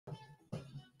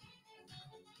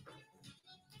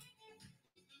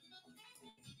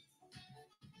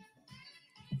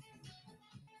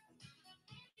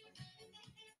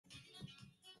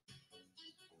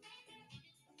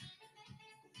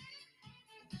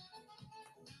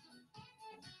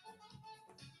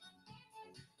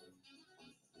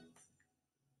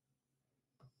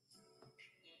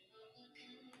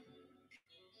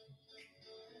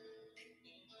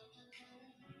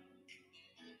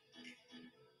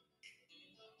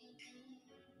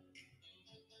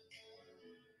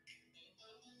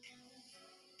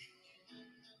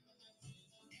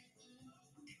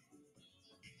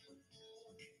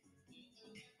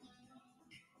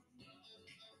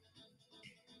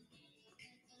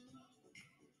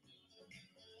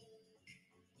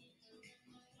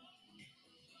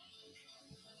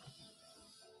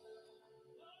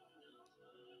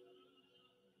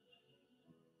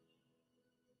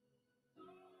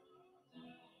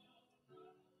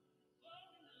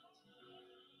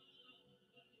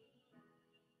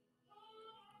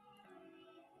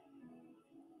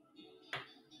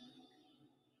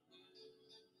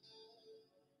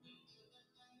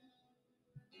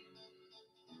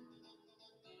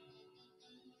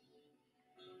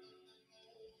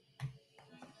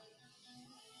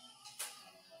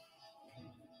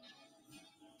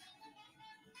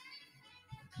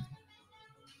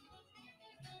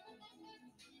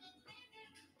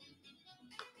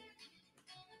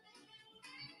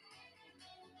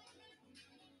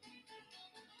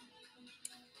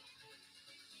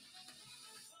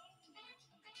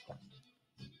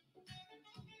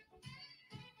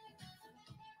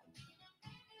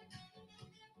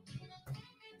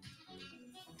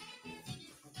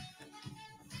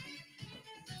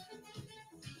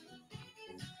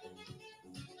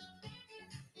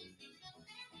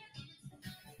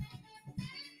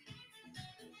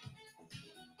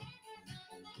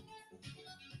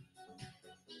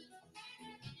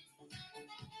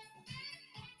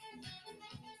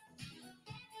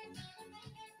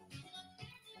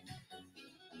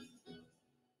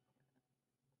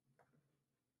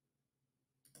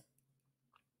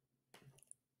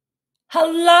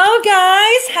Hello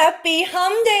guys, happy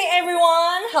hum day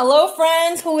everyone. Hello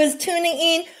friends who is tuning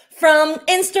in from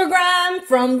Instagram,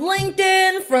 from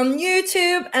LinkedIn, from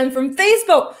YouTube, and from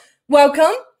Facebook.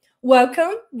 Welcome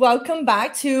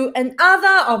back to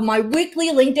another of my weekly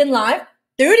LinkedIn Live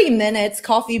 30 minutes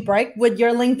coffee break with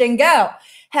your LinkedIn gal.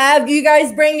 Have you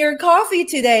guys bring your coffee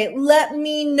today? Let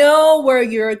me know where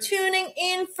you're tuning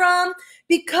in from,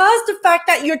 because the fact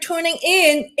that you're tuning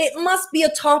in, it must be a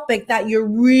topic that you're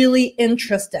really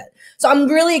interested. So I'm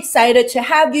really excited to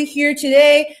have you here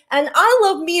today. And I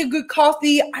love me a good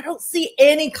coffee. I don't see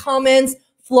any comments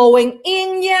flowing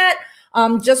in yet.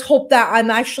 Just hope that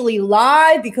I'm actually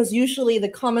live, because usually the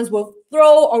comments will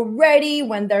throw already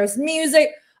when there's music.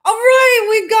 All right,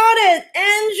 we got it.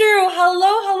 Andrew,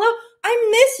 hello. I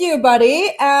miss you,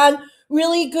 buddy. And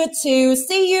really good to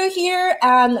see you here.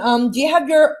 And do you have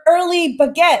your early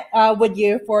baguette with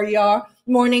you for your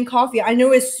morning coffee? I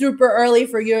know it's super early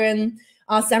for you in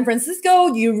San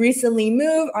Francisco. You recently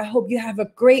moved. I hope you have a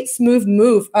great smooth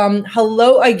move.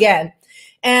 Hello again.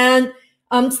 And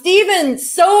Steven,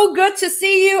 so good to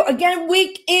see you again,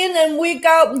 week in and week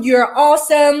out. You're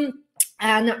awesome.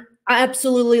 And I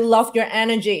absolutely love your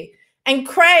energy. And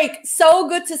Craig, so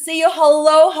good to see you.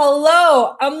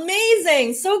 Hello.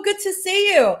 Amazing. So good to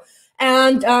see you.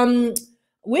 And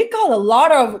we got a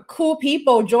lot of cool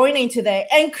people joining today.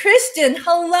 And Christian,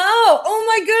 hello. Oh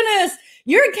my goodness.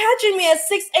 You're catching me at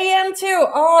 6 a.m. too.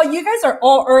 Oh, you guys are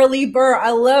all early bird. I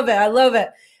love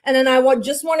it. And then I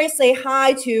just want to say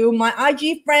hi to my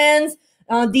IG friends,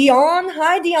 Dion.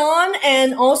 Hi, Dion.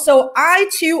 And also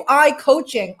I2I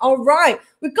Coaching. All right.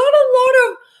 We got a lot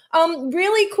of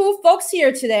really cool folks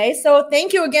here today. So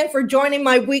thank you again for joining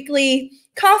my weekly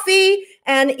coffee.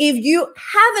 And if you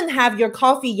haven't had your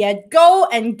coffee yet, go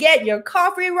and get your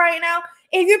coffee right now.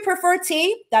 If you prefer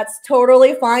tea, that's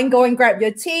totally fine. Go and grab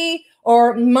your tea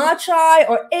or matcha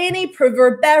or any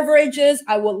preferred beverages.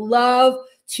 I would love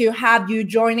to have you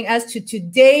joining us to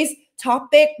today's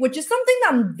topic, which is something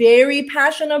that I'm very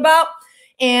passionate about.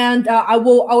 And I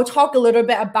will talk a little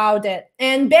bit about it.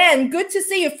 And Ben, good to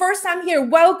see you. First time here.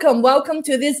 Welcome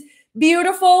to this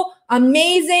beautiful,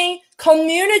 amazing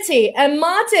community. And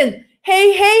Martin,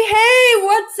 hey,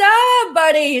 what's up,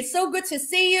 buddy? So good to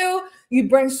see you. You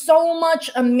bring so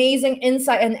much amazing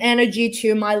insight and energy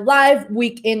to my life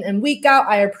week in and week out.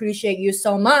 I appreciate you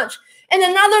so much. And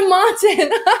another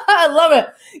Martin. I love it.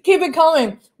 Keep it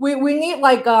coming. We need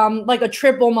like a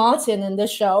triple Martin in this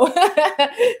show.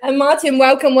 And Martin,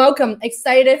 welcome.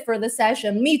 Excited for the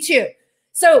session. Me too.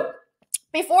 So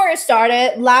before I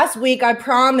started, last week I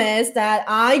promised that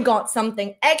I got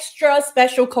something extra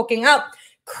special cooking up.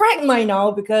 Craig might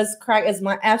know, because Craig is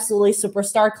my absolutely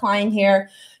superstar client here.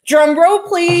 Drum roll,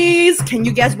 please. Can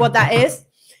you guess what that is?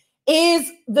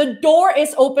 The door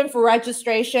is open for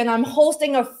registration. I'm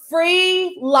hosting a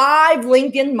free live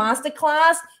LinkedIn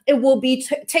masterclass. It will be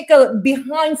take a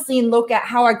behind scene look at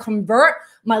how I convert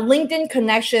my LinkedIn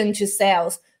connection to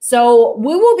sales. So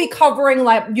we will be covering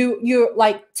like you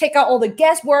like take out all the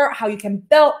guesswork, how you can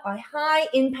build a high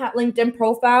impact LinkedIn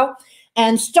profile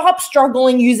and stop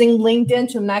struggling using LinkedIn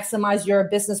to maximize your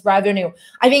business revenue.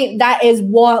 I think that is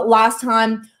what last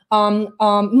time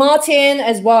Martin,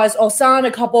 as well as Osan,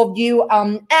 a couple of you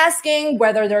asking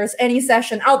whether there's any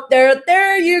session out there.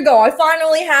 There you go. I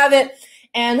finally have it.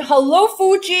 And hello,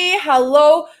 Fuji.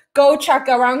 Hello, Go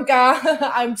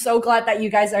Chakaranga. I'm so glad that you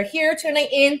guys are here tuning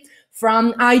in from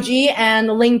IG and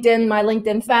LinkedIn, my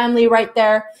LinkedIn family right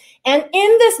there. And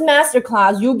in this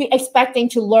masterclass, you'll be expecting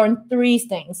to learn three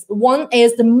things. One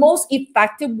is the most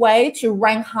effective way to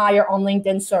rank higher on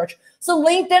LinkedIn search. So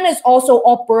LinkedIn is also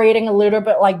operating a little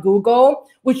bit like Google,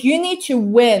 which you need to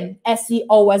win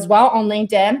SEO as well on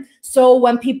LinkedIn. So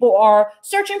when people are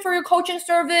searching for your coaching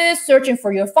service, searching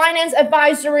for your finance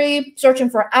advisory, searching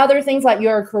for other things like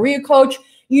you're a career coach,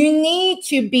 you need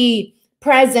to be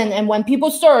present. And when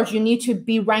people search, you need to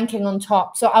be ranking on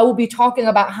top. So I will be talking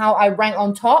about how I rank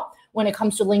on top when it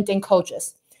comes to LinkedIn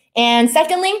coaches. And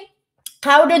secondly,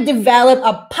 how to develop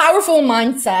a powerful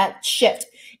mindset shift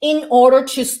in order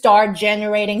to start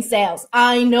generating sales.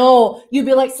 I know you'll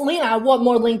be like, Selena, I want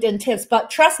more LinkedIn tips, but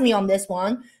trust me on this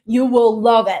one, you will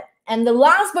love it. And the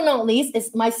last but not least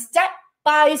is my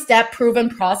step-by-step proven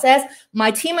process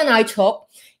my team and I took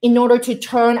in order to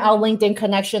turn our LinkedIn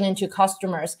connection into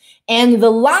customers. And the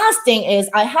last thing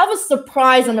is I have a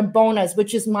surprise and a bonus,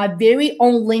 which is my very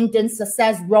own LinkedIn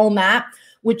success roadmap,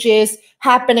 which is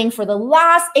happening for the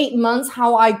last 8 months,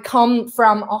 how I come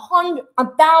from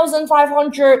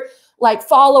 1,500 like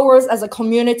followers as a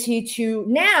community to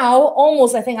now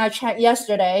almost, I think I checked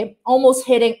yesterday, almost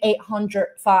hitting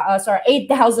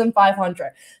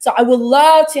 8,500. So I would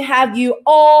love to have you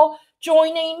all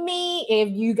joining me if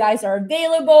you guys are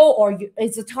available or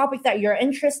it's a topic that you're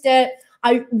interested.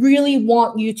 I really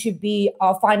want you to be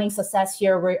finding success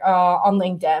here on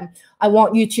LinkedIn. I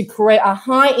want you to create a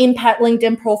high impact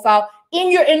LinkedIn profile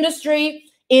in your industry,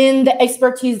 in the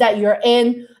expertise that you're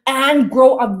in, and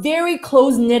grow a very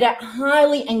close-knit,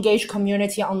 highly engaged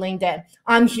community on LinkedIn.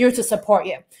 I'm here to support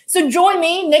you. So join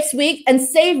me next week and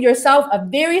save yourself a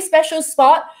very special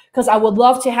spot because I would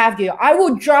love to have you. I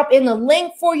will drop in a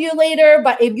link for you later,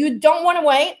 but if you don't want to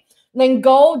wait, then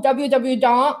go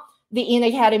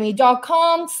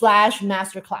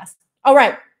www.theinacademy.com/masterclass. All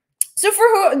right. So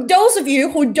for those of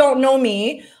you who don't know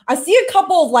me, I see a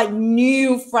couple of like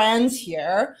new friends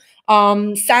here.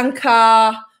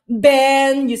 Sanka,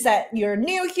 Ben, you said you're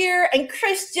new here, and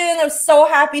Christian, I'm so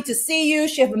happy to see you.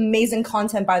 She has amazing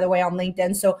content, by the way, on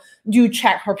LinkedIn, so do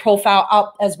check her profile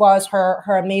out as well as her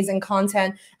amazing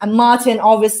content. And Martin,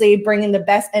 obviously, bringing the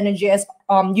best energy as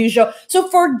usual. So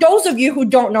for those of you who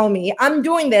don't know me, I'm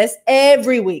doing this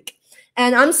every week.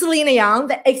 And I'm Selena Yang,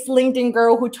 the ex-LinkedIn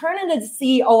girl who turned into the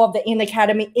CEO of the In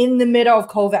Academy in the middle of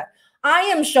COVID. I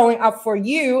am showing up for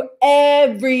you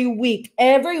every week,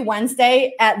 every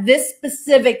Wednesday at this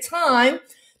specific time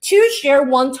to share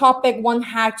one topic, one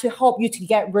hack to help you to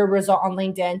get real result on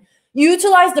LinkedIn.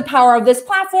 Utilize the power of this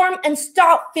platform and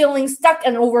stop feeling stuck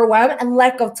and overwhelmed and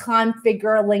lack of time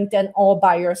figure LinkedIn all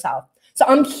by yourself. So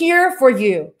I'm here for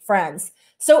you, friends.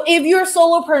 So if you're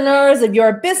solopreneurs, if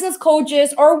you're business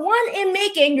coaches, or one in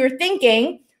making, you're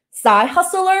thinking side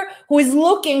hustler who is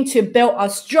looking to build a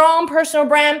strong personal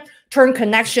brand, turn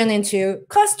connection into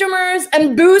customers,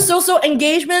 and boost social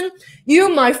engagement, you,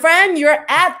 my friend, you're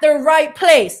at the right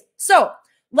place. So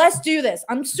let's do this.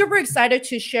 I'm super excited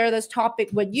to share this topic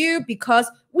with you because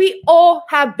we all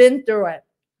have been through it.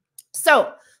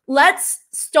 So let's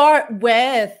start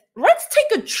with, let's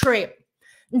take a trip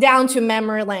down to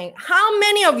memory lane. How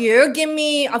many of you, give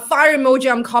me a fire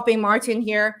emoji, I'm copying Martin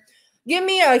here. Give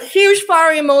me a huge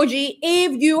fire emoji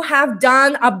if you have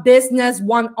done a business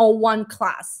 101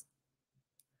 class.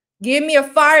 Give me a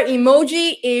fire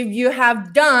emoji if you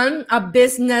have done a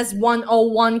business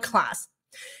 101 class.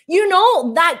 You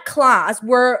know that class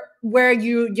where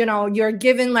you're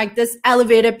given like this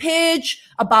elevator pitch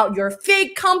about your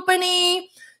fake company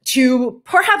to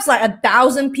perhaps like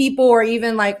 1,000 people, or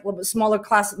even like a smaller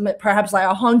class, perhaps like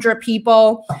 100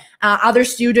 people, other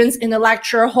students in the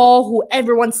lecture hall who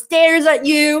everyone stares at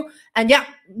you. And yeah,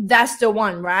 that's the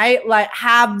one, right? Like,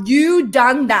 have you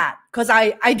done that? Because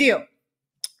I do.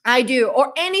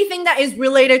 Or anything that is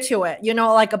related to it,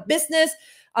 like a business,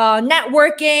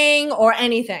 networking, or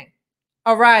anything.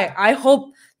 All right. I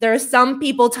hope there's some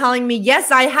people telling me, yes,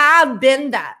 I have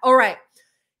been that. All right.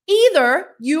 Either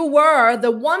you were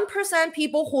the 1%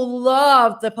 people who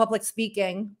loved the public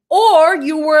speaking, or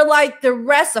you were like the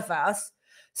rest of us,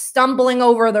 stumbling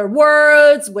over their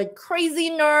words with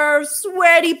crazy nerves,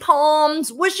 sweaty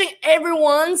palms, wishing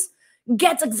everyone's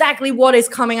gets exactly what is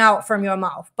coming out from your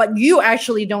mouth, but you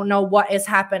actually don't know what is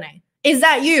happening. Is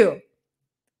that you?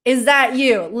 Is that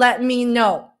you? Let me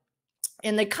know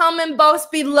in the comment box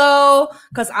below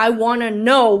because I want to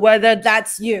know whether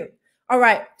that's you. All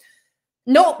right.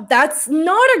 No, that's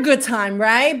not a good time,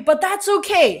 right? But that's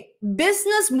okay.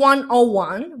 Business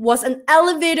 101 was an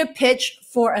elevator pitch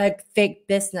for a fake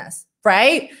business,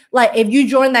 right? Like if you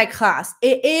join that class,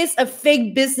 it is a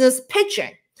fake business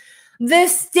pitching. The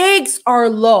stakes are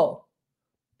low.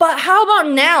 But how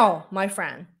about now, my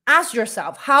friend? Ask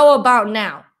yourself, how about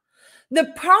now? The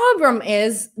problem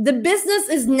is the business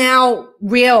is now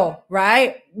real,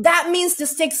 right? That means the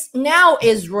stakes now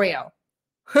is real.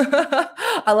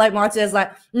 I like Martin is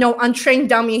like, no, untrained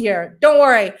dummy here. Don't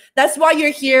worry. That's why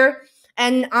you're here.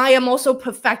 And I am also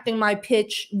perfecting my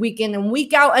pitch week in and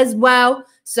week out as well.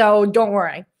 So don't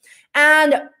worry.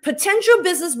 And potential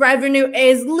business revenue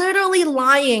is literally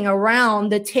lying around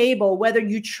the table, whether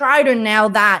you try to nail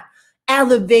that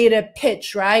elevated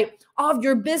pitch, right, of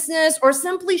your business, or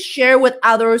simply share with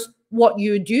others what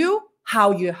you do,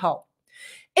 how you help.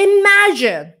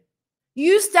 Imagine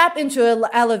you step into an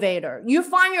elevator. You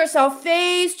find yourself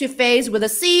face to face with a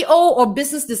CEO or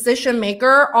business decision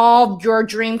maker of your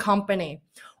dream company,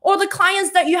 or the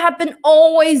clients that you have been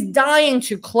always dying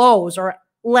to close or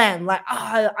land. Like,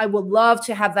 I would love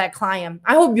to have that client.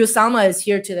 I hope Usama is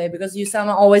here today because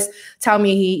Usama always tell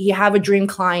me he have a dream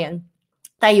client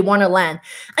that you want to land.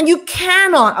 And you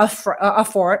cannot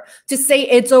afford to say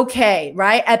it's okay,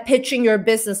 right, at pitching your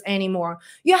business anymore.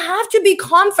 You have to be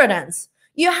confident.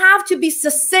 You have to be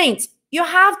succinct. You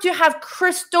have to have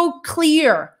crystal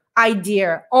clear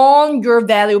idea on your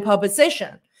value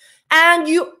proposition. And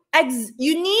you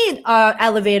need an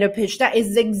elevator pitch that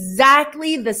is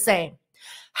exactly the same.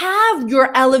 Have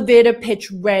your elevator pitch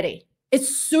ready.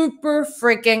 It's super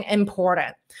freaking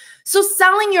important. So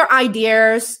selling your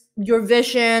ideas, your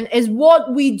vision is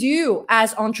what we do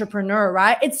as entrepreneur,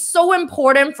 right? It's so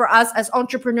important for us as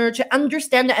entrepreneur to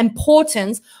understand the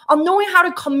importance of knowing how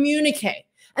to communicate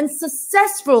and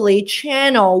successfully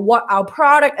channel what our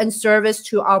product and service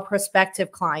to our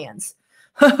prospective clients.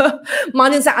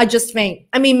 Martin said, I just faint.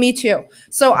 I mean, me too.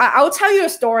 So I'll tell you a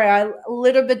story. A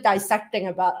little bit dissecting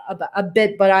about a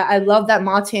bit, but I love that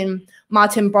Martin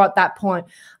brought that point.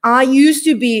 I used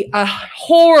to be a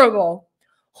horrible,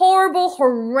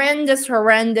 horrendous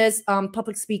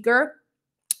public speaker.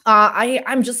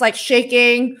 I'm just like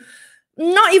shaking,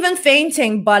 not even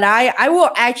fainting, but I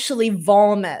will actually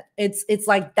vomit. It's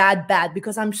like that bad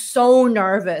because I'm so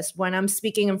nervous when I'm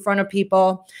speaking in front of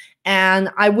people. And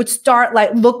I would start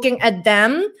like looking at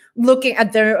them, looking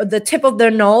at the tip of their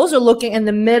nose or looking in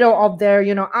the middle of their,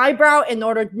 eyebrow in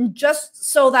order just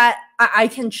so that I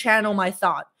can channel my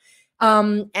thought.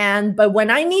 But when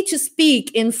I need to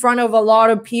speak in front of a lot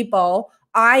of people,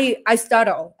 I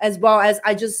stutter as well as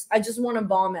I just want to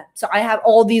vomit. So I have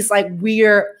all these like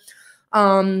weird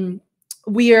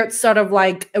sort of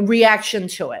like a reaction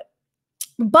to it.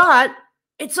 But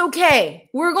it's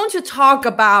okay. We're going to talk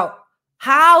about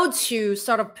how to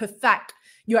sort of perfect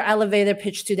your elevator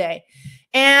pitch today.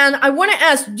 And I want to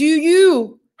ask, do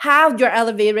you have your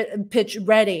elevator pitch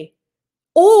ready?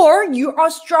 Or you are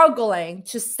struggling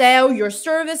to sell your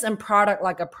service and product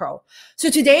like a pro? So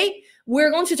today,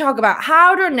 we're going to talk about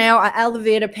how to nail an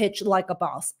elevator pitch like a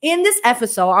boss. In this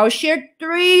episode, I'll share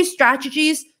 3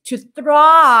 strategies to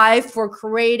thrive for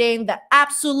creating the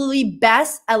absolutely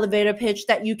best elevator pitch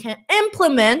that you can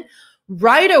implement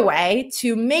right away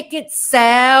to make it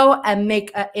sell and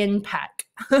make an impact.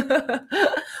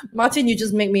 Martin, you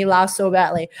just make me laugh so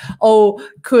badly. Oh,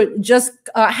 could just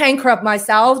handcuff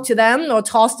myself to them or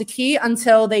toss the key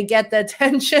until they get the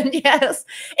attention. Yes,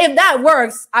 if that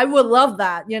works, I would love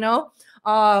that.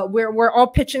 We're all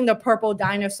pitching the purple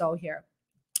dinosaur here.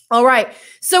 All right,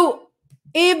 so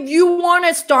if you want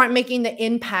to start making the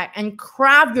impact and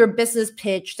craft your business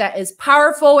pitch that is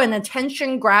powerful and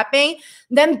attention grabbing,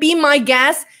 then be my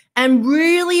guest and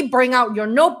really bring out your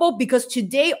notebook, because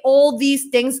today all these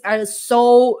things are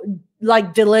so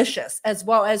like delicious as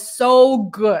well as so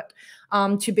good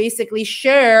to basically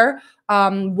share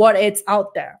what it's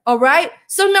out there. All right.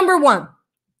 So number 1,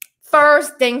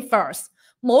 first thing first,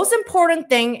 most important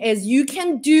thing is you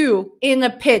can do in a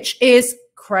pitch is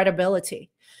credibility.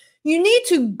 You need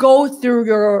to go through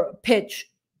your pitch,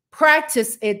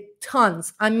 practice it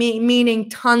tons. Meaning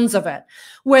tons of it.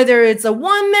 Whether it's a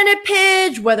 1-minute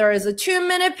pitch, whether it's a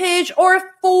 2-minute pitch, or a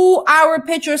full hour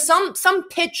pitch, or some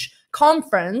pitch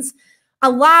conference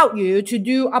allow you to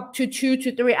do up to 2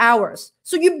 to 3 hours.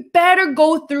 So you better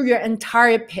go through your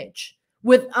entire pitch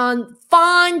with a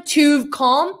fine-tooth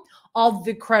comb of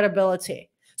the credibility.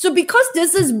 So because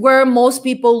this is where most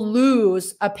people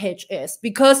lose a pitch is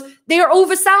because they are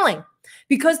overselling.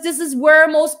 Because this is where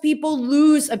most people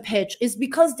lose a pitch is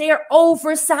because they are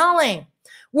overselling.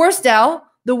 Worse still,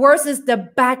 the worst is the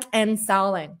back end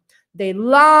selling. They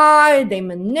lie, they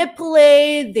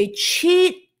manipulate, they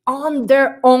cheat on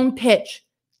their own pitch.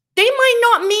 They might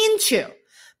not mean to,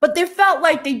 but they felt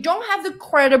like they don't have the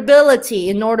credibility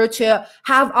in order to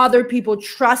have other people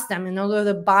trust them, in order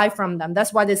to buy from them.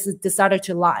 That's why they decided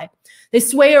to lie. They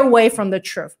sway away from the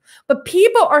truth. But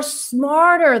people are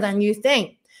smarter than you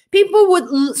think. People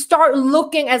would start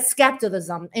looking at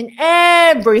skepticism in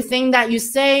everything that you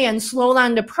say and slow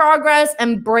down the progress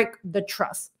and break the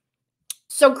trust.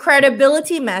 So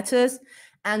credibility matters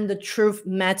and the truth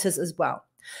matters as well.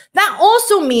 That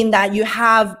also means that you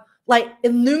have like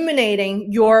illuminating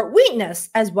your weakness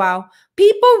as well.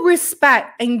 People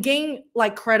respect and gain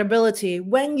like credibility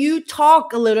when you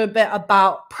talk a little bit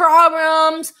about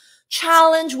problems,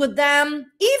 challenge with them,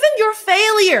 even your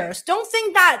failures. Don't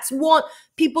think that's what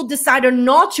people decided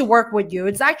not to work with you.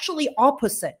 It's actually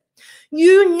opposite.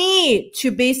 You need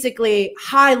to basically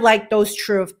highlight those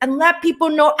truths and let people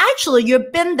know actually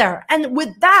you've been there. And with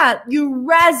that, you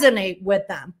resonate with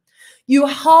them. You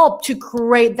help to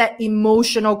create that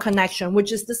emotional connection,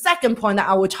 which is the second point that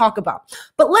I will talk about.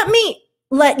 But let me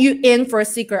let you in for a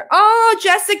secret. Oh,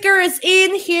 Jessica is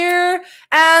in here.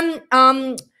 And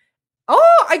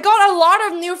Oh, I got a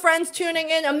lot of new friends tuning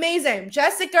in. Amazing.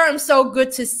 Jessica, I'm so good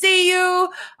to see you.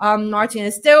 Martin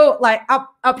is still like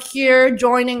up here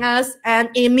joining us. And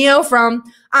Emil from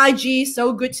IG,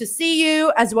 so good to see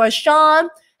you. As well as Sean.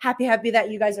 Happy that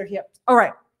you guys are here. All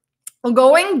right.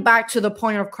 Going back to the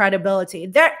point of credibility,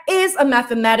 there is a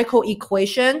mathematical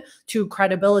equation to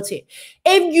credibility.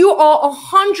 If you are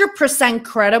 100%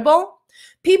 credible,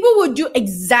 people will do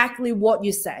exactly what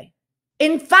you say.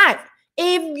 In fact,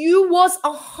 if you was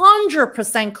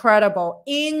 100% credible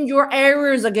in your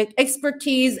areas of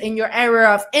expertise, in your area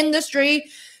of industry,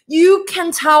 you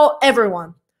can tell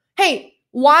everyone, hey,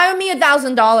 wire me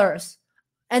 $1,000.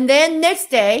 And then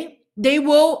next day,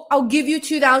 I'll give you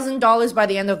 $2,000 by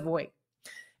the end of the week.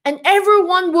 And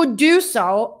everyone would do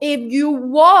so if you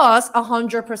was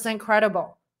 100%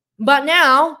 credible. But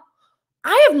now,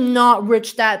 I have not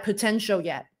reached that potential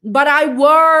yet. But I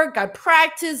work, I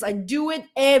practice, I do it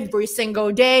every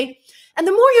single day. And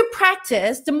the more you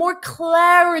practice, the more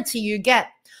clarity you get.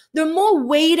 The more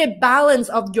weighted balance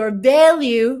of your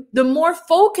value, the more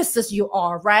focuses you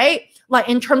are, right? Like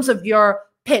in terms of your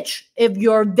pitch, if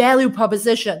your value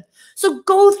proposition. So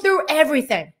go through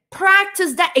everything.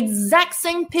 Practice that exact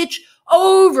same pitch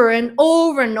over and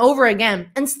over and over again.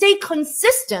 And stay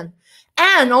consistent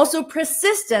and also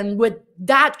persistent with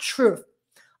that truth.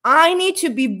 I need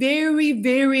to be very,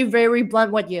 very, very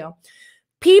blunt with you.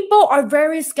 People are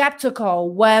very skeptical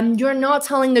when you're not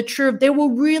telling the truth. They will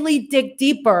really dig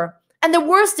deeper. And the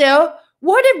worst still,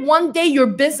 what if one day your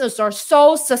business are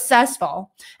so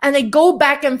successful and they go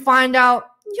back and find out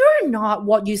you're not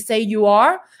what you say you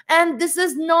are, and this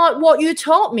is not what you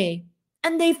told me,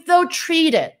 and they feel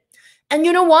treated. And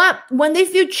you know what? When they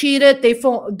feel cheated, they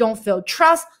don't feel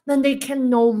trust, then they can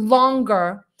no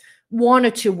longer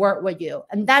want to work with you.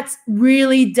 And that's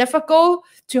really difficult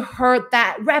to hurt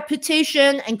that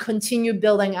reputation and continue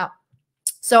building up.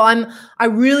 So I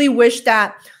really wish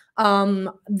that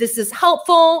this is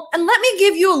helpful. And let me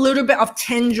give you a little bit of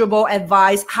tangible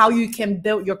advice how you can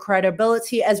build your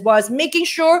credibility, as well as making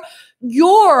sure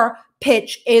your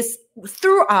pitch is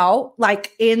throughout,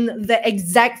 like in the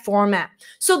exact format.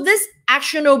 So this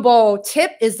actionable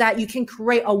tip is that you can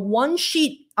create a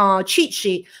one-sheet cheat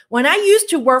sheet. When I used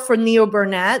to work for Neil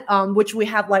Burnett, which we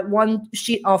have like one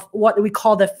sheet of what we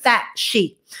call the fact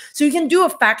sheet. So you can do a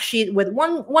fact sheet with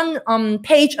one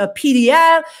page of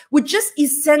PDF with just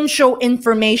essential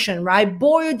information, right?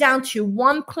 Boil down to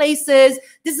one places.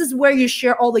 This is where you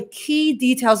share all the key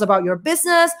details about your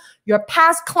business, your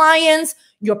past clients,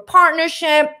 your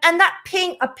partnership, and that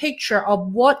paint a picture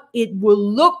of what it will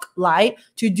look like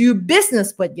to do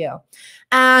business with you.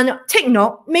 And take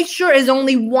note, make sure it's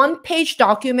only one-page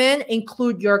document,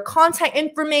 include your contact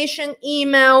information,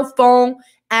 email, phone,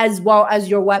 as well as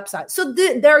your website. So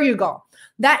there you go.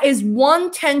 That is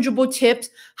one tangible tip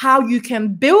how you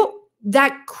can build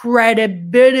that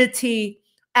credibility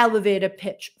elevator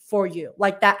pitch for you,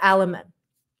 like that element.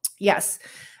 Yes.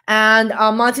 And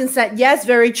Martin said, yes,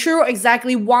 very true.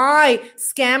 Exactly why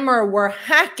scammers were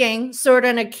hacking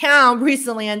certain account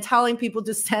recently and telling people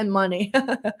to send money.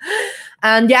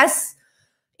 And yes,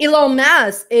 Elon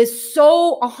Musk is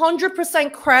so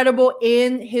 100% credible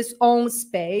in his own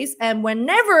space. And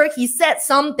whenever he said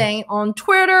something on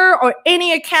Twitter or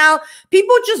any account,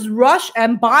 people just rush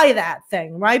and buy that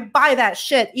thing, right? Buy that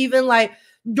shit. Even like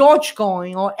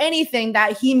Dogecoin or anything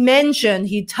that he mentioned,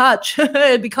 he touched,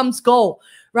 it becomes gold.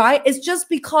 Right? It's just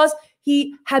because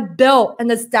he had built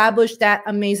and established that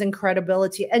amazing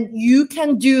credibility. And you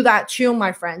can do that too,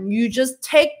 my friend. You just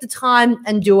take the time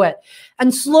and do it.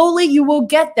 And slowly you will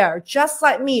get there. Just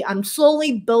like me, I'm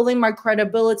slowly building my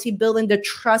credibility, building the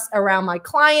trust around my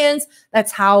clients.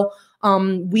 That's how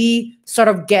we sort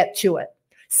of get to it.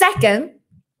 Second,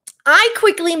 I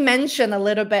quickly mentioned a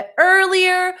little bit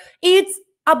earlier, it's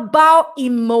about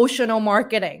emotional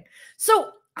marketing.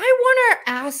 So I want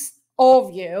to ask all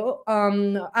of you,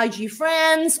 IG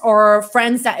friends or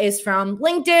friends that is from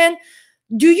LinkedIn,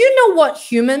 do you know what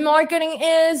human marketing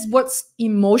is? What's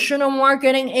emotional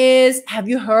marketing is? Have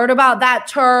you heard about that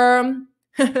term?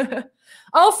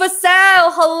 Oh,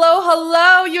 Fasal,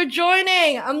 hello, you're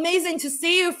joining. Amazing to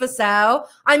see you, Fasal.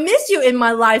 I miss you in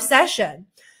my live session.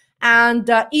 And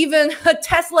even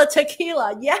Tesla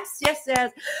Tequila, yes.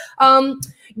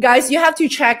 Guys, you have to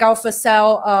check out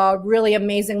Fasal, really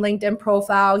amazing LinkedIn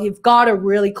profile. He's got a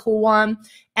really cool one.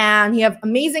 And he have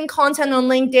amazing content on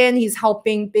LinkedIn. He's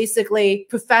helping basically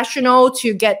professional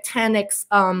to get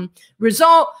 10x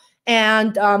result.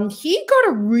 And he got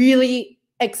a really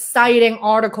exciting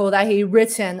article that he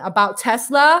written about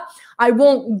Tesla. I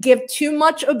won't give too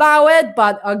much about it,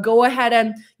 but go ahead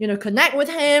and connect with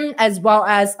him, as well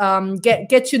as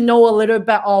get to know a little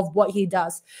bit of what he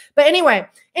does. But anyway,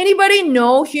 anybody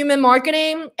know human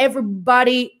marketing?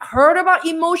 Everybody heard about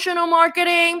emotional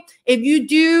marketing? If you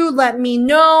do, let me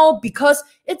know, because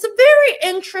it's a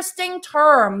very interesting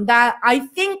term that I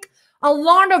think a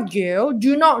lot of you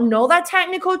do not know that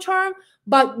technical term,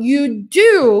 but you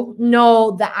do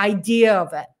know the idea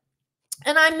of it.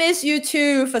 And I miss you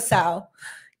too, Fasal.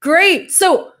 Great.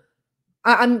 So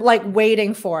I'm like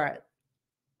waiting for it.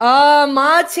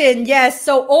 Martin, yes.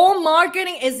 So all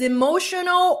marketing is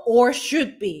emotional, or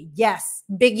should be. Yes,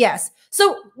 big yes.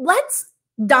 So let's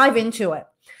dive into it.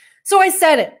 So I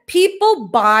said it. People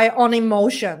buy on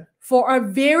emotion for a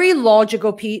very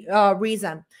logical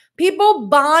reason. People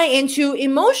buy into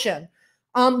emotion.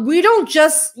 We don't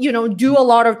just, do a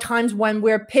lot of times when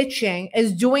we're pitching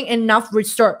is doing enough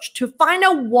research to find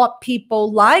out what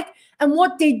people like and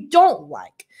what they don't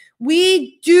like.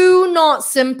 We do not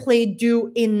simply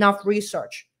do enough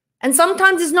research. And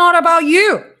sometimes it's not about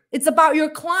you. It's about your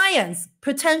clients,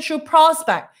 potential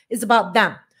prospect. It's about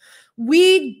them.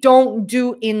 We don't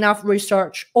do enough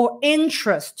research or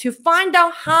interest to find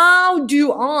out how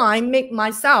do I make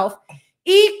myself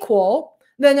equal,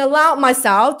 then allow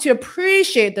myself to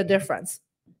appreciate the difference.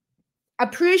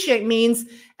 Appreciate means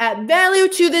add value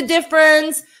to the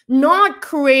difference, not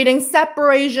creating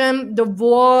separation, the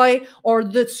void, or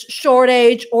the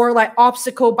shortage, or like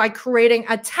obstacle by creating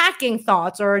attacking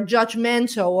thoughts or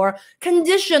judgmental or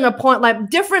condition upon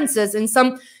like differences in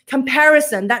some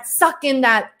comparison that suck in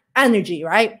that energy,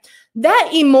 right? That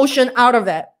emotion out of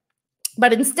it.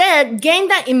 But instead, gain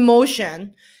that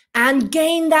emotion and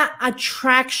gain that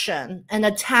attraction and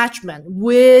attachment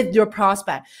with your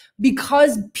prospect,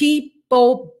 because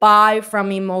people buy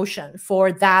from emotion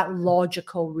for that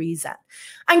logical reason.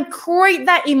 And create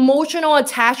that emotional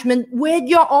attachment with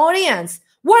your audience.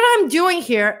 What I'm doing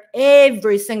here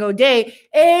every single day,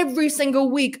 every single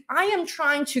week, I am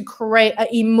trying to create an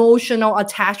emotional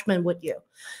attachment with you.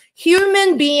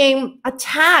 Human being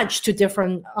attached to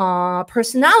different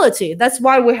personality. That's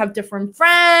why we have different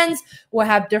friends. We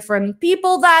have different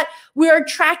people that we're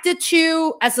attracted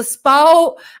to as a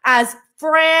spouse, as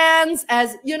friends,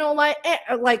 as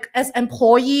like as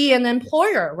employee and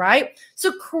employer, right?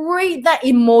 So create that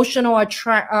emotional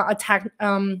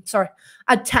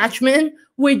attachment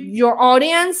with your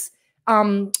audience,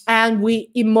 and we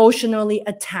emotionally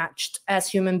attached as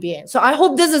human beings. So I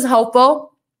hope this is helpful.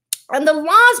 And the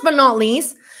last but not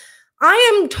least, I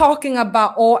am talking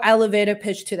about all elevator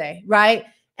pitch today, right?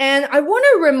 And I want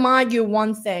to remind you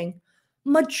one thing.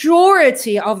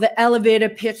 Majority of the elevator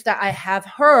pitch that I have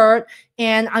heard,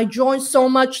 and I joined so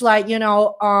much like,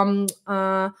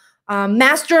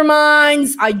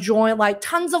 masterminds. I joined like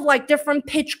tons of like different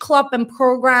pitch club and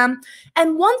program.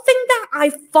 And one thing that I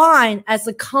find as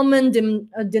a common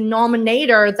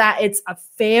denominator that it's a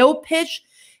failed pitch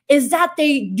is that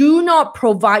they do not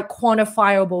provide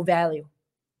quantifiable value.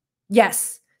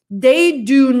 Yes, they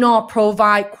do not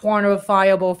provide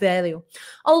quantifiable value.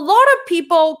 A lot of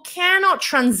people cannot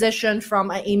transition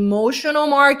from an emotional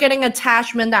marketing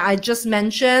attachment that I just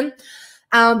mentioned,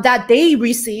 that they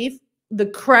receive, the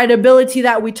credibility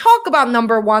that we talk about,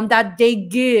 number one, that they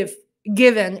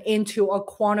given into a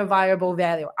quantifiable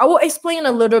value. I will explain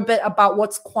a little bit about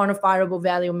what quantifiable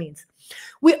value means.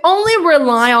 We only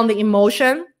rely on the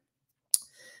emotion,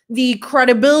 the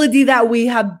credibility that we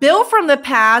have built from the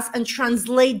past, and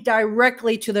translate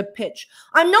directly to the pitch.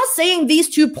 I'm not saying these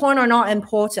 2 points are not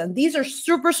important. These are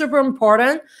super, super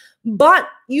important, but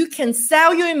you can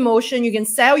sell your emotion, you can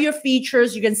sell your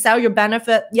features, you can sell your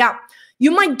benefit. Yeah,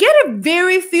 you might get a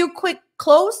very few quick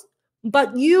close,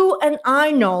 but you and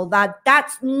I know that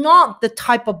that's not the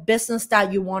type of business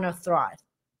that you want to thrive.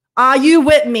 Are you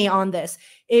with me on this?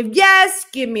 If yes,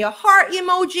 give me a heart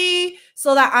emoji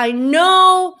so that I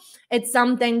know it's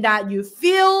something that you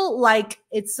feel like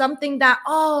it's something that,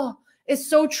 oh, it's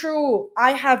so true.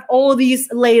 I have all these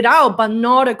laid out, but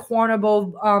not a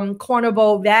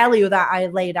quantifiable value that I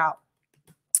laid out.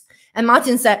 And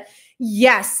Martin said,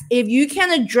 yes, if you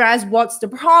can address what's the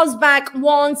prospect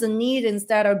wants and need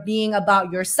instead of being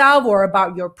about yourself or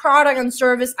about your product and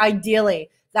service, ideally,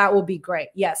 that will be great.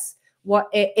 Yes. What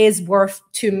it is worth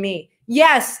to me.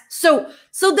 Yes. So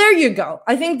there you go.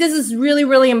 I think this is really,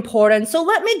 really important. So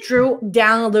let me drill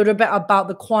down a little bit about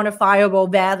the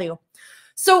quantifiable value.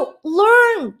 So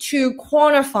learn to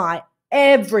quantify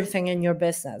everything in your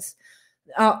business,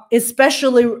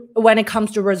 especially when it comes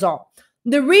to result.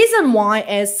 The reason why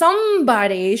is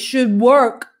somebody should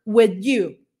work with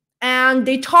you and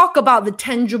they talk about the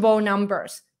tangible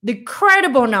numbers, the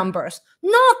credible numbers,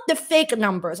 not the fake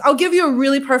numbers. I'll give you a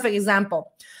really perfect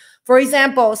example. For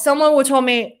example, someone would tell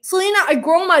me, Selena, I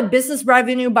grow my business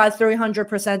revenue by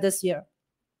 300% this year.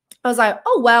 I was like,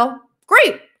 oh, well,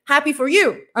 great. Happy for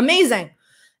you. Amazing.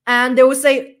 And they would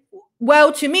say,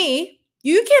 well, to me,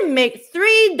 you can make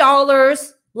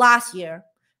 $3 last year.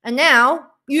 And now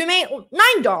you made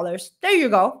 $9. There you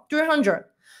go, 300.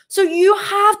 So you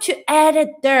have to add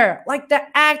it there, like the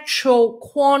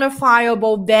actual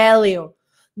quantifiable value,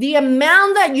 the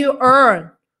amount that you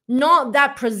earn, not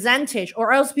that percentage,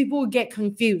 or else people will get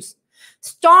confused.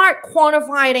 Start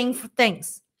quantifying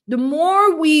things. The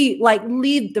more we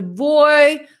leave the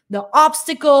void, the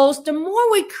obstacles, the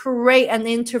more we create an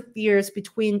interference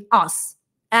between us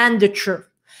and the truth.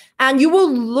 And you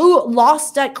will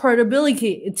lose that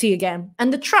credibility again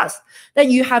and the trust that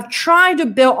you have tried to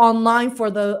build online for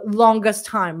the longest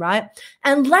time, right?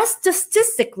 And less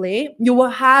statistically, you will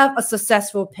have a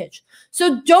successful pitch.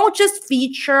 So don't just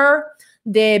feature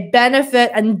the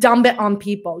benefit and dump it on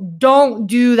people. Don't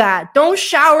do that. Don't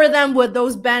shower them with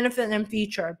those benefits and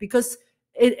feature because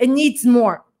it needs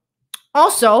more.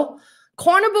 Also,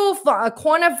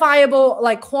 quantifiable,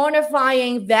 like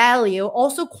quantifying value,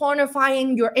 also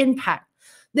quantifying your impact.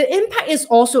 The impact is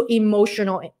also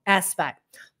emotional aspect,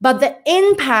 but the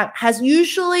impact has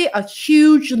usually a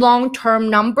huge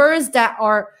long-term numbers that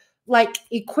are like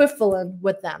equivalent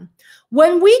with them.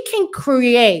 When we can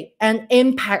create and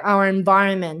impact our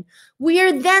environment, we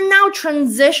are then now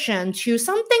transition to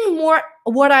something more,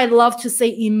 what I love to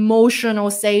say, emotional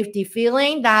safety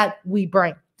feeling that we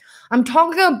bring. I'm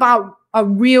talking about a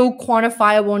real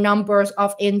quantifiable numbers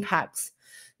of impacts.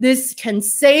 This can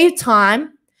save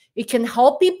time. It can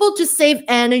help people to save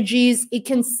energies. It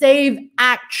can save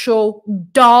actual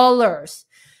dollars.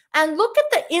 And look at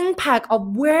the impact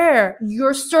of where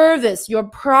your service, your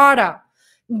product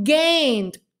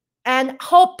gained and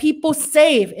help people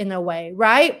save in a way,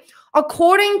 right?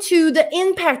 According to the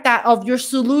impact that of your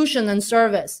solution and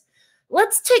service.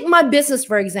 Let's take my business,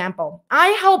 for example. I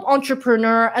help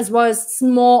entrepreneur as well as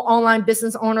small online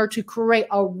business owner to create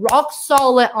a rock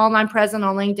solid online presence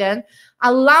on LinkedIn,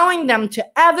 allowing them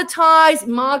to advertise,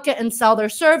 market, and sell their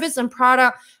service and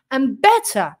product and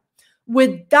better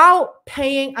without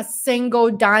paying a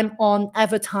single dime on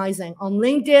advertising on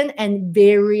LinkedIn and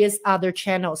various other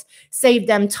channels. Save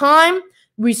them time,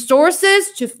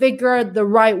 resources to figure out the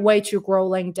right way to grow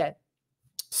LinkedIn.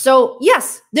 So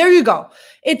yes, there you go.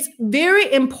 It's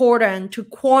very important to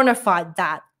quantify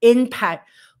that impact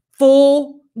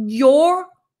for your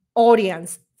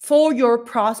audience, for your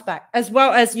prospect, as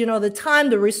well as, the time,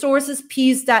 the resources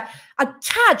piece that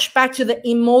attach back to the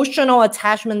emotional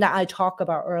attachment that I talked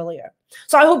about earlier.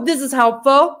 So I hope this is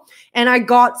helpful. And I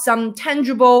got some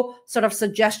tangible sort of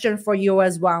suggestion for you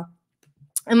as well.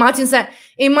 And Martin said,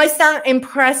 it might sound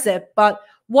impressive, but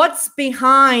what's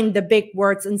behind the big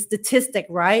words and statistic,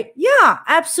 right? Yeah,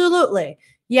 absolutely.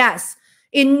 Yes,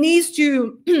 it needs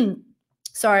to,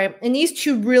 it needs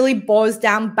to really boil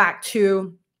down back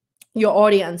to your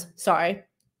audience. Sorry.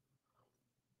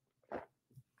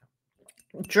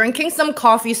 Drinking some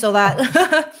coffee so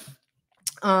that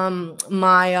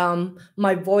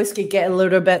my voice could get a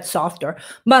little bit softer.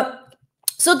 But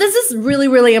so this is really,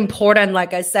 really important.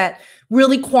 Like I said,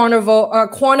 really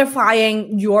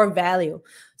quantifying your value.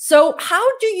 So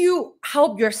how do you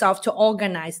help yourself to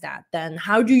organize that then?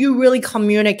 How do you really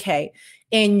communicate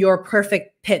in your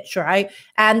perfect pitch, right?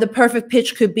 And the perfect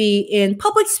pitch could be in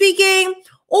public speaking,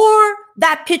 or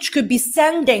that pitch could be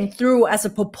sending through as a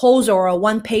proposal or a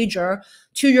one-pager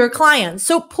to your clients.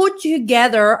 So put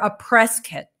together a press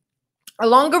kit, a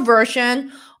longer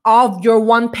version of your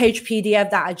one-page PDF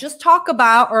that I just talked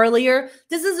about earlier.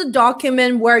 This is a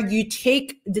document where you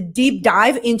take the deep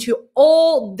dive into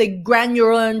all the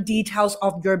granular details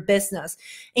of your business,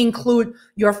 include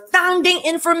your founding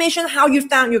information, how you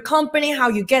found your company, how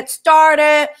you get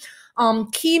started,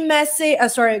 key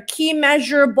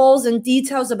measurables and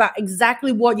details about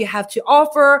exactly what you have to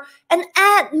offer, and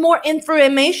add more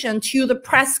information to the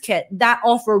press kit that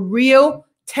offer real,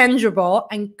 tangible,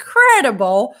 and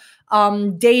credible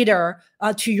data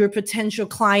to your potential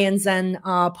clients and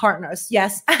partners.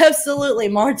 Yes, absolutely,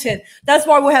 Martin. That's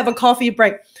why we have a coffee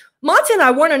break. Martin,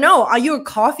 I want to know, are you a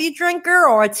coffee drinker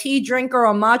or a tea drinker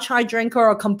or a matcha drinker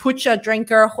or a kombucha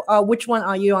drinker? Which one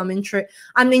are you? I'm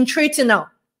intrigued to know.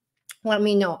 Let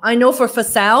me know. I know for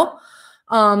Fasal,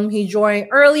 he joined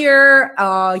earlier.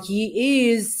 He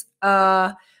is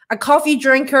a coffee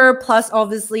drinker plus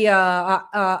obviously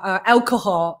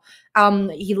alcohol.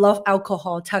 He loves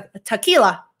alcohol,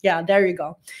 tequila. Yeah, there you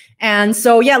go. And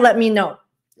so, yeah, let me know.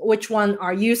 which one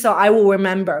are you? So I will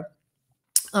remember.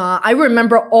 I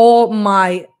remember all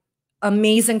my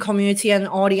amazing community and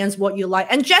audience, what you like.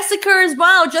 And Jessica as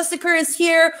well. Jessica is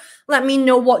here. Let me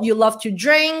know what you love to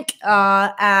drink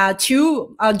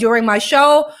during my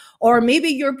show. Or maybe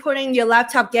you're putting your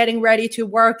laptop, getting ready to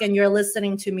work, and you're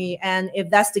listening to me. And if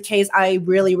that's the case, I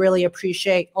really, really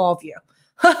appreciate all of you.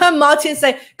 Martin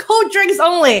say, cold drinks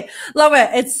only. Love it.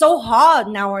 It's so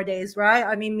hot nowadays, right?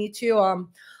 I mean, me too.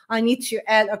 I need to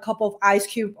add a couple of ice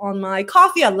cube on my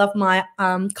coffee. I love my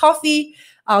coffee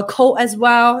cold as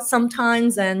well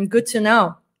sometimes, and good to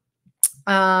know.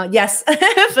 Yes,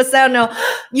 Fasano,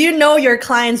 you know your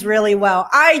clients really well.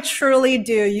 I truly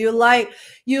do. You like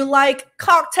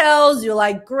cocktails, you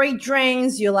like great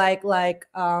drinks, you like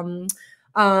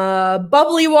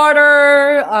bubbly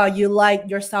water, you like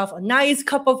yourself a nice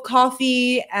cup of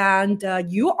coffee, and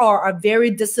you are a very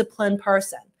disciplined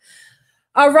person.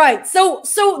 All right, so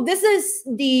this is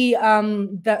the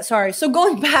sorry. So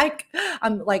going back,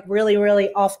 I'm like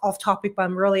really off topic, but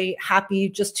I'm really happy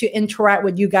just to interact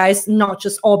with you guys, not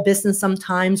just all business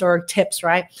sometimes or tips,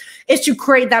 right? Is to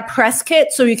create that press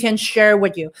kit so you can share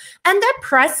with you. And that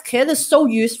press kit is so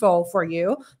useful for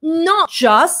you, not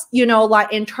just, you know,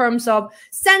 like in terms of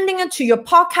sending it to your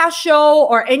podcast show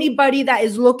or anybody that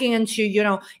is looking into, you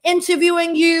know,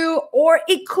 interviewing you, or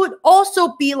it could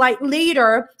also be like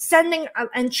later sending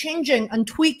and changing and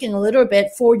tweaking a little bit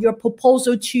for your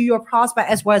proposal to your prospect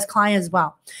as well as client as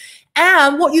well.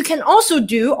 And what you can also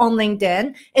do on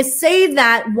LinkedIn is say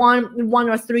that one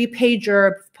or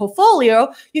 3-pager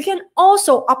portfolio, you can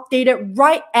also update it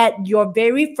right at your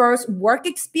very first work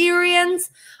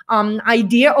experience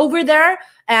idea over there.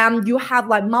 And you have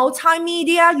like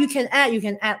multimedia, you can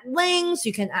add links,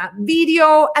 you can add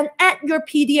video, and add your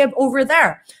PDF over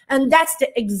there. And that's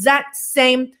the exact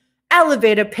same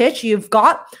elevator pitch you've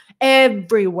got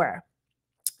everywhere.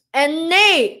 And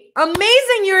Nate,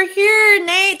 amazing you're here,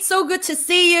 Nate. So good to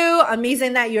see you.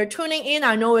 Amazing that you're tuning in.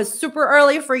 I know it's super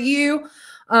early for you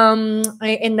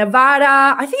in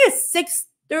Nevada. I think it's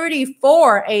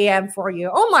 6:34 a.m. for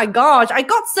you. Oh my gosh, I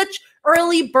got such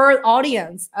early bird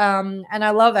audience, and I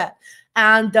love it.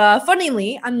 And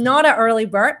funnily, I'm not an early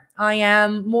bird. I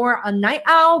am more a night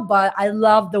owl, but I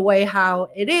love the way how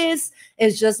it is.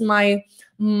 It's just my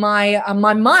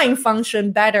mind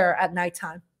function better at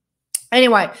nighttime.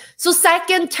 Anyway, so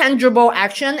second tangible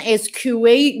action is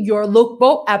create your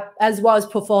lookbook as well as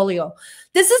portfolio.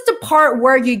 This is the part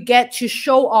where you get to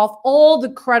show off all the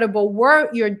credible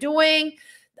work you're doing,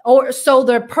 or so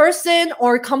the person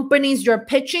or companies you're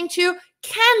pitching to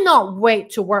cannot wait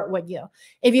to work with you.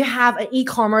 If you have an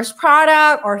e-commerce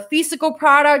product or physical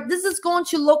product, this is going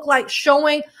to look like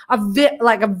showing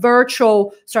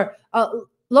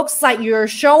looks like you're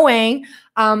showing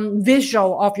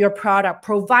visual of your product,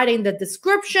 providing the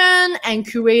description and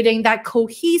creating that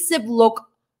cohesive look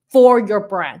for your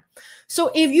brand. So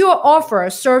if you offer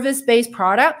a service-based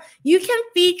product, you can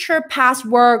feature past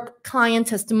work, client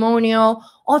testimonial,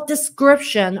 or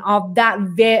description of that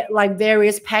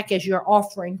various package you're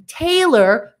offering,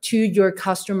 tailor to your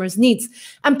customers' needs,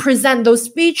 and present those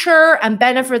feature and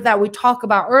benefit that we talked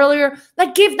about earlier,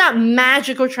 that give that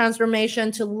magical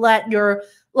transformation to let your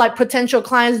potential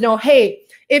clients know, hey,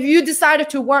 if you decided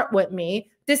to work with me,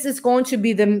 this is going to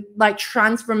be the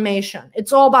transformation.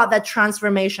 It's all about that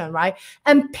transformation, right?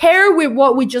 And pair with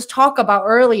what we just talked about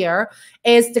earlier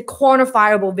is the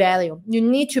quantifiable value. You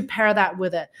need to pair that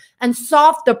with it and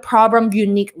solve the problem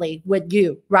uniquely with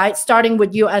you, right? Starting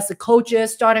with you as a coach,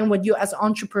 starting with you as an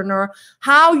entrepreneur.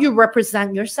 How you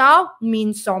represent yourself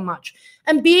means so much.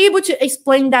 And be able to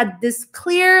explain that this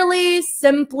clearly,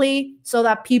 simply, so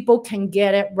that people can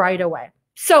get it right away.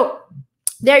 So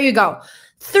there you go.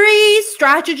 3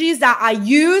 strategies that I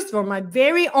use for my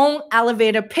very own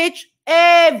elevator pitch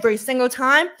every single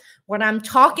time when I'm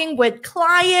talking with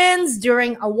clients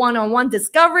during a one-on-one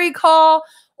discovery call,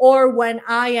 or when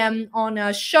I am on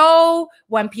a show,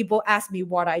 when people ask me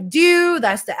what I do.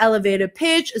 That's the elevator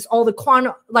pitch. Is all the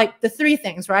 3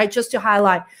 things, right? Just to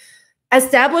highlight.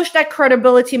 Establish that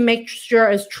credibility, make sure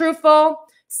it's truthful.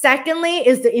 Secondly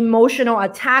is the emotional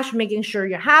attach, making sure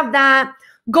you have that.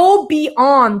 Go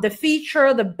beyond the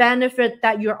feature, the benefit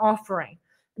that you're offering,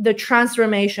 the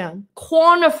transformation.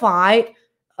 Quantify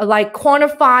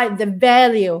the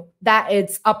value that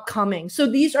it's upcoming. So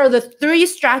these are the 3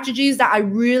 strategies that I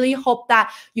really hope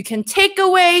that you can take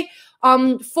away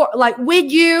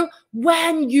with you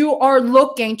when you are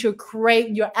looking to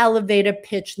create your elevator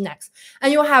pitch next.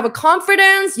 And you'll have a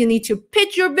confidence. You need to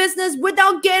pitch your business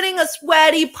without getting a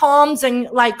sweaty palms and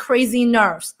crazy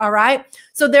nerves. All right.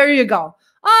 So there you go.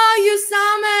 Oh, you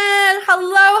Summit.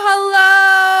 Hello,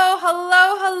 hello.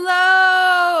 Hello,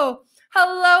 hello.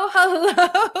 Hello,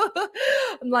 hello.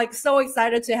 I'm like so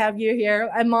excited to have you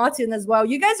here. And Martin as well.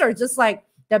 You guys are just like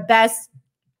the best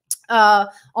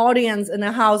audience in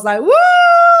the house. Like, woo!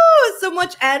 So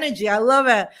much energy. I love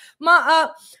it.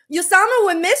 Yusama,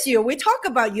 we miss you. We talked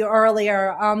about you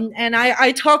earlier. And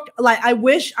I talked like I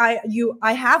wish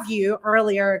I have you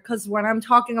earlier, because when I'm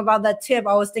talking about that tip,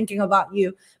 I was thinking about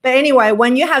you. But anyway,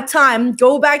 when you have time,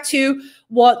 go back to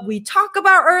what we talked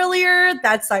about earlier.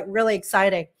 That's like really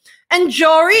exciting. And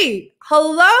Jory,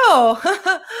 hello.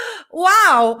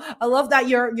 Wow. I love that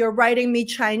you're writing me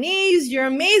Chinese. You're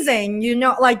amazing. You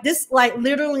know, like this like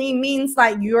literally means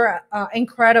like you're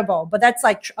incredible. But that's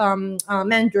like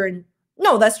Mandarin.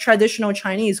 No, that's traditional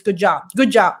Chinese. Good job.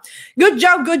 Good job. Good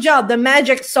job. Good job. The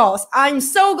magic sauce. I'm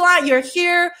so glad you're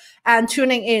here and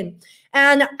tuning in.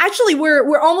 And actually,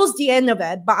 we're almost the end of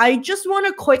it, but I just want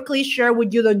to quickly share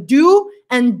with you the do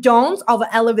and don'ts of an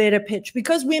elevator pitch,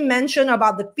 because we mentioned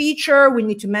about the feature, we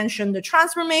need to mention the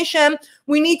transformation,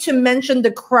 we need to mention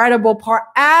the credible part,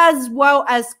 as well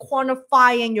as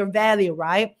quantifying your value,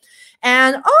 right?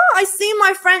 And oh, I see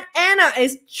my friend Anna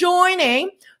is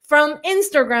joining from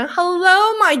Instagram.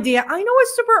 Hello, my dear. I know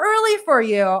it's super early for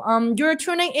you. You're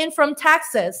tuning in from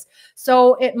Texas,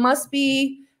 so it must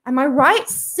be, am I right?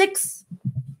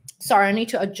 Sorry, I need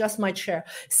to adjust my chair.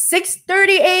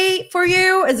 6:38 for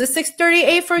you? Is it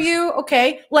 6:38 for you?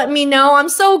 Okay, let me know. I'm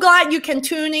so glad you can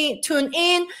tune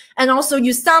in. And also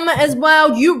Usama as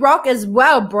well. You rock as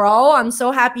well, bro. I'm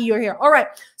so happy you're here. All right,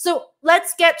 so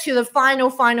let's get to the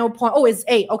final point. Oh, it's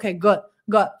 8. Okay, good.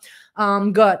 Good.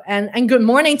 And good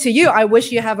morning to you. I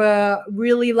wish you have a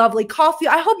really lovely coffee.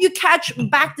 I hope you catch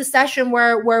back the session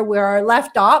where we are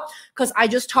left off, because I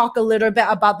just talked a little bit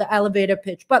about the elevator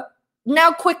pitch. But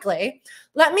now quickly,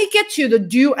 let me get to the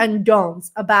do and don'ts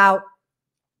about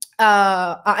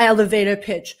an elevator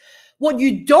pitch. What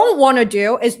you don't want to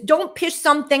do is don't pitch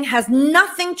something has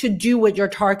nothing to do with your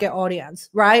target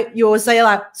audience, right? You will say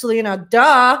like, Selena,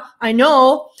 duh, I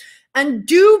know. And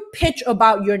do pitch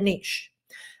about your niche.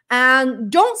 And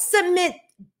don't submit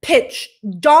pitch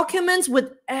documents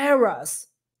with errors.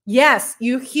 Yes,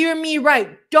 you hear me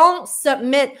right. Don't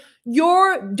submit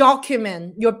your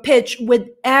document, your pitch with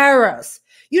errors.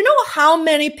 You know how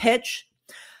many pitch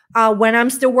when I'm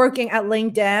still working at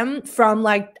LinkedIn from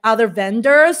like other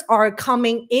vendors are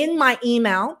coming in my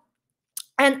email,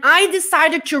 and I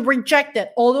decided to reject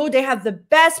it, although they have the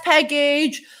best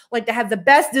package, like they have the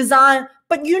best design.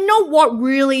 But you know what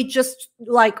really just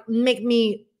like make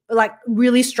me like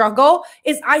really struggle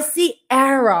is I see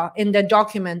error in the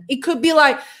document. It could be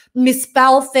like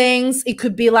misspell things. It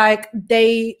could be like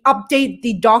they update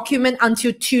the document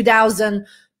until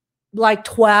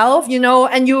 2012, you know,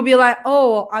 and you'll be like,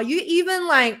 oh, are you even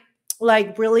like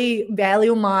really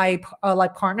value my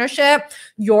like partnership?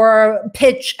 Your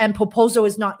pitch and proposal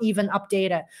is not even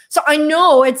updated. So I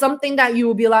know it's something that you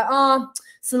will be like, oh,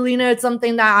 Selena, it's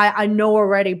something that I know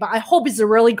already, but I hope it's a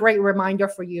really great reminder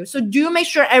for you. So do make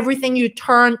sure everything you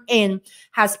turn in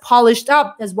has polished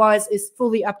up as well as is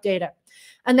fully updated.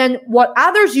 And then what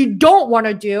others you don't want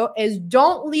to do is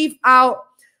don't leave out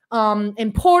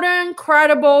important,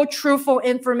 credible, truthful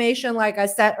information. Like I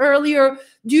said earlier,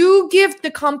 do give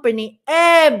the company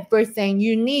everything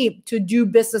you need to do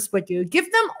business with you. Give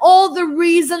them all the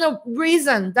reason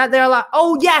that they're like,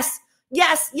 oh, yes,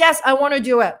 I want to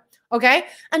do it. Okay.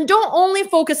 And don't only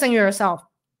focus on yourself.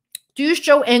 Do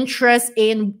show interest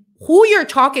in who you're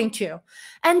talking to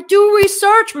and do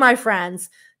research, my friends.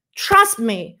 Trust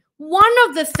me. One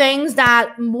of the things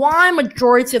that why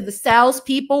majority of the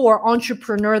salespeople or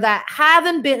entrepreneur that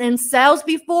haven't been in sales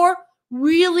before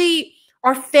really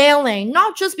are failing,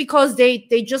 not just because they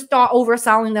just thought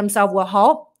overselling themselves will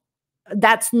help.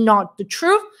 That's not the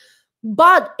truth.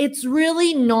 But it's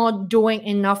really not doing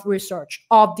enough research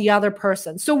of the other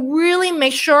person. So really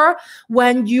make sure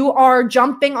when you are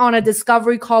jumping on a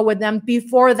discovery call with them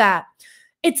before that,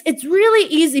 it's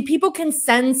really easy. People can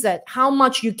sense it, how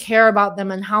much you care about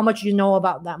them and how much you know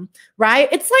about them, right?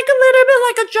 It's like a little bit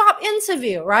like a job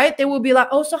interview, right? They will be like,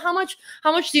 oh, so how much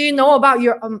do you know about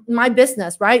your my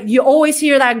business, right? You always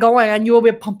hear that going and you will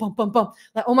be pump.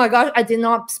 Like, oh my gosh, I did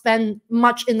not spend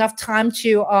much enough time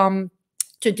to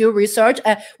do research.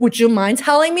 Would you mind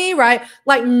telling me, right?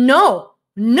 Like, no,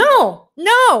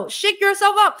 shake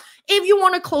yourself up. If you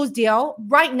want to close deal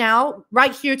right now,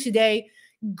 right here today,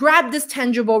 grab this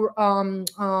tangible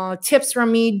tips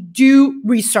from me. Do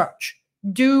research.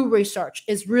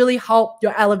 It's really help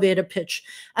your elevator pitch.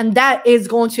 And that is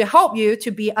going to help you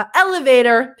to be an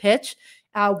elevator pitch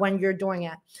when you're doing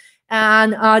it.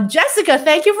 And Jessica,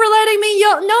 thank you for letting me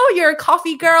know you're a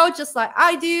coffee girl just like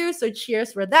I do. So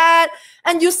cheers for that.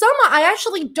 And Yusama, I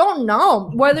actually don't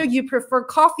know whether you prefer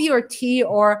coffee or tea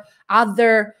or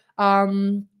other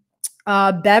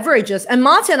beverages. And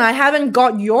Martin, I haven't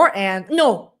got your end.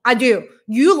 No, I do.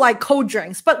 You like cold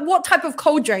drinks, but what type of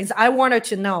cold drinks? I wanted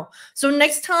to know. So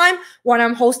next time when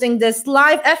I'm hosting this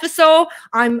live episode,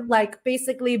 I'm like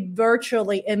basically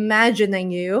virtually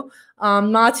imagining you,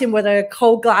 Martin, with a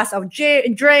cold glass of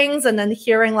drinks, and then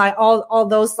hearing like all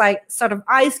those like sort of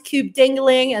ice cube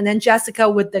dingling, and then Jessica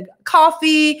with the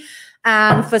coffee,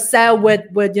 and Fasel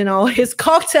with his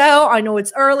cocktail. I know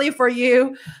it's early for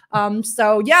you.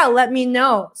 So yeah, let me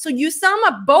know. So you sum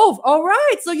up both. All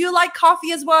right. So you like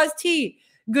coffee as well as tea.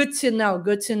 Good to know.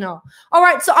 Good to know. All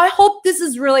right. So I hope this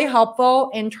is really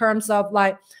helpful in terms of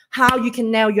like how you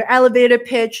can nail your elevator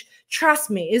pitch.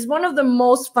 Trust me, it's one of the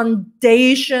most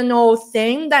foundational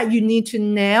thing that you need to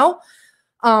nail.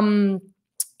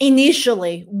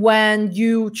 Initially, when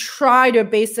you try to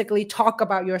basically talk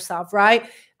about yourself, right?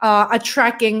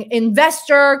 Attracting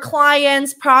investor,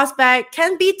 clients, prospect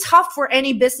can be tough for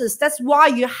any business. That's why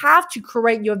you have to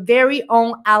create your very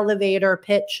own elevator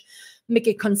pitch. Make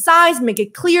it concise, make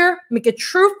it clear, make it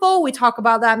truthful. We talk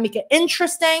about that, make it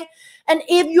interesting. And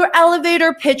if your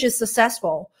elevator pitch is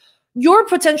successful, your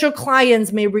potential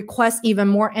clients may request even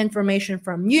more information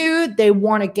from you. They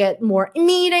want to get more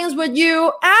meetings with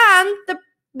you, and the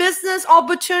business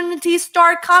opportunities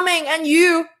start coming and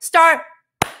you start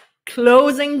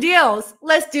closing deals.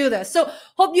 Let's do this. So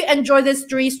hope you enjoy these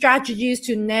 3 strategies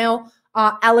to nail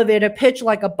elevator pitch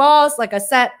like a boss. Like I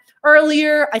said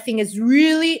earlier, I think it's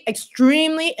really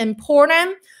extremely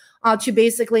important to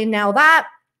basically nail that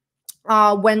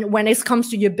when it comes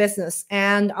to your business.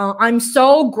 And I'm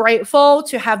so grateful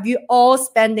to have you all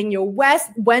spending your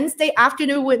Wednesday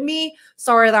afternoon with me.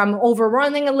 Sorry that I'm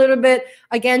overrunning a little bit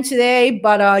again today,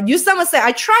 but you someone say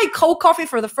I tried cold coffee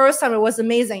for the first time. It was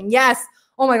amazing. Yes.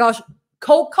 Oh my gosh,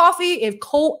 cold coffee, if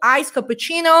cold iced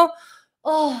cappuccino.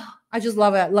 Oh, I just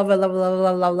love it. Love it, love it, love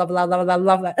it, love it, love it, love it,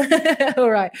 love it.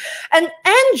 All right. And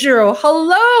Andrew,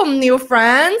 hello, new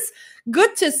friends.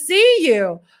 Good to see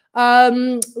you.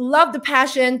 Love the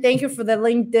passion. Thank you for the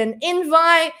LinkedIn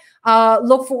invite.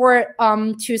 Look forward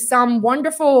to some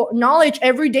wonderful knowledge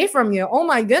every day from you. Oh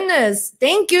my goodness.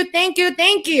 Thank you, thank you,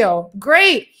 thank you.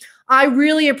 Great. I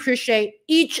really appreciate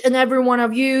each and every one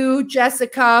of you,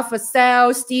 Jessica,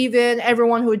 Fasel, Steven,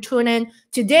 everyone who tuned in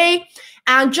today.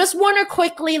 And just want to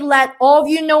quickly let all of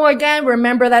you know again,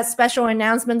 remember that special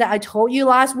announcement that I told you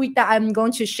last week that I'm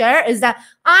going to share is that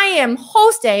I am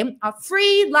hosting a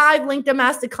free live LinkedIn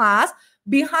masterclass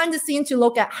behind the scenes to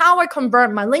look at how I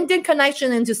convert my LinkedIn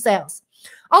connection into sales.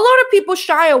 A lot of people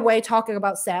shy away talking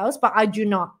about sales, but I do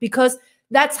not, because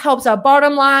that helps our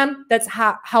bottom line. That's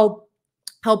help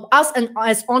us and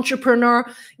as entrepreneur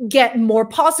get more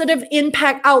positive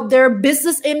impact out there,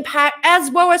 business impact,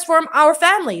 as well as from our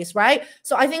families, right?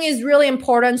 So I think it's really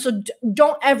important. So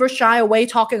don't ever shy away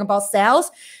talking about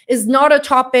sales. It's not a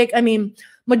topic. I mean,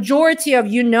 majority of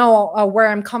you know where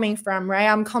I'm coming from, right?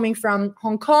 I'm coming from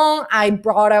Hong Kong. I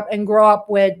brought up and grew up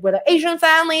with Asian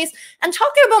families, and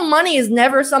talking about money is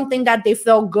never something that they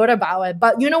feel good about it.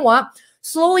 But you know what?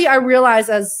 Slowly, I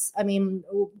realized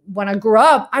when I grew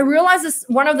up, I realized it's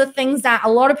one of the things that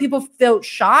a lot of people feel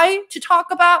shy to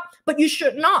talk about, but you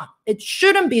should not. It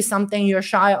shouldn't be something you're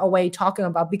shy away talking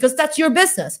about, because that's your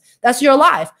business. That's your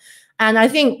life. And I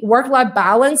think work-life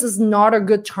balance is not a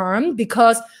good term,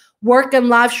 because work and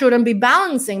life shouldn't be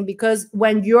balancing, because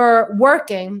when you're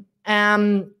working,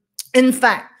 in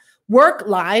fact, work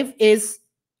life is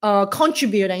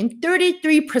contributing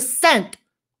 33%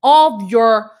 of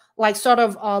your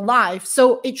life.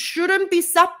 So it shouldn't be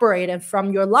separated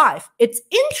from your life. It's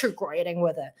integrating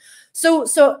with it.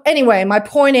 So anyway, my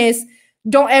point is,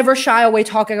 don't ever shy away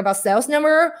talking about sales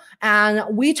number. And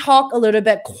we talked a little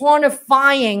bit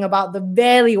quantifying about the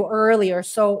value earlier.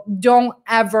 So don't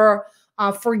ever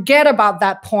forget about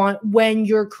that point when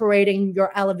you're creating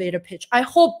your elevator pitch. I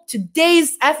hope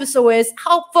today's episode is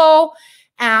helpful.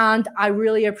 And I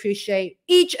really appreciate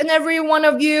each and every one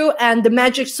of you. And the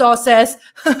magic sauce says,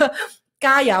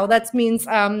 Gayao, that means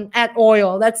add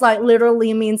oil. That's like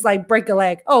literally means like break a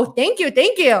leg. Oh, thank you,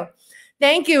 thank you.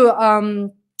 Thank you,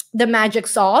 the magic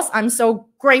sauce. I'm so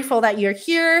grateful that you're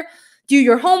here. Do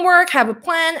your homework, have a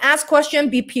plan, ask questions,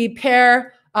 be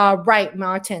prepared. Right,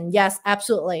 Martin. Yes,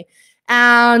 absolutely.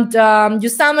 And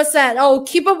Yusama said, oh,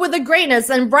 keep up with the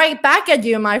greatness, and right back at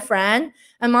you, my friend.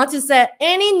 And Martin said,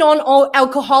 any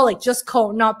non-alcoholic, just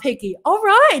cold, not picky. All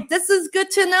right, this is good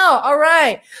to know. All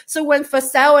right. So when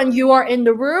Fasel and you are in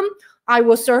the room, I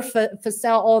will serve for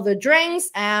sale all the drinks,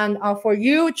 and for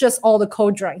you, just all the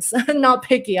cold drinks. Not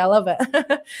picky. I love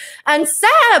it. And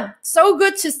Seb, so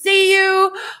good to see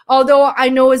you. Although I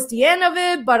know it's the end of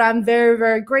it, but I'm very,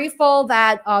 very grateful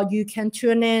that you can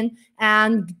tune in,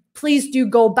 and please do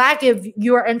go back if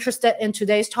you're interested in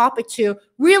today's topic to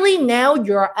really nail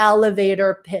your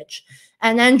elevator pitch.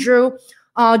 And Andrew,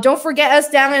 don't forget us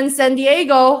down in San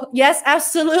Diego. Yes,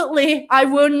 absolutely. I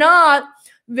will not.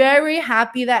 Very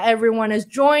happy that everyone is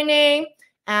joining.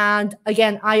 And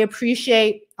again, I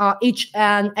appreciate each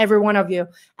and every one of you.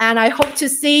 And I hope to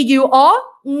see you all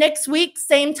next week,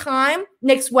 same time,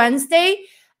 next Wednesday,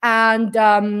 and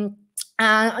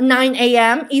 9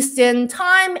 a.m. Eastern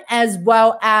time, as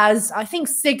well as I think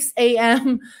 6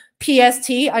 a.m.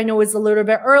 PST. I know it's a little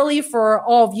bit early for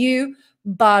all of you,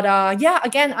 but yeah,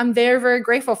 again, I'm very, very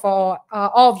grateful for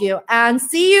all of you, and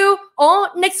see you all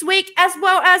next week, as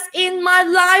well as in my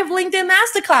live LinkedIn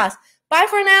Masterclass. Bye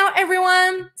for now,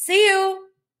 everyone. See you.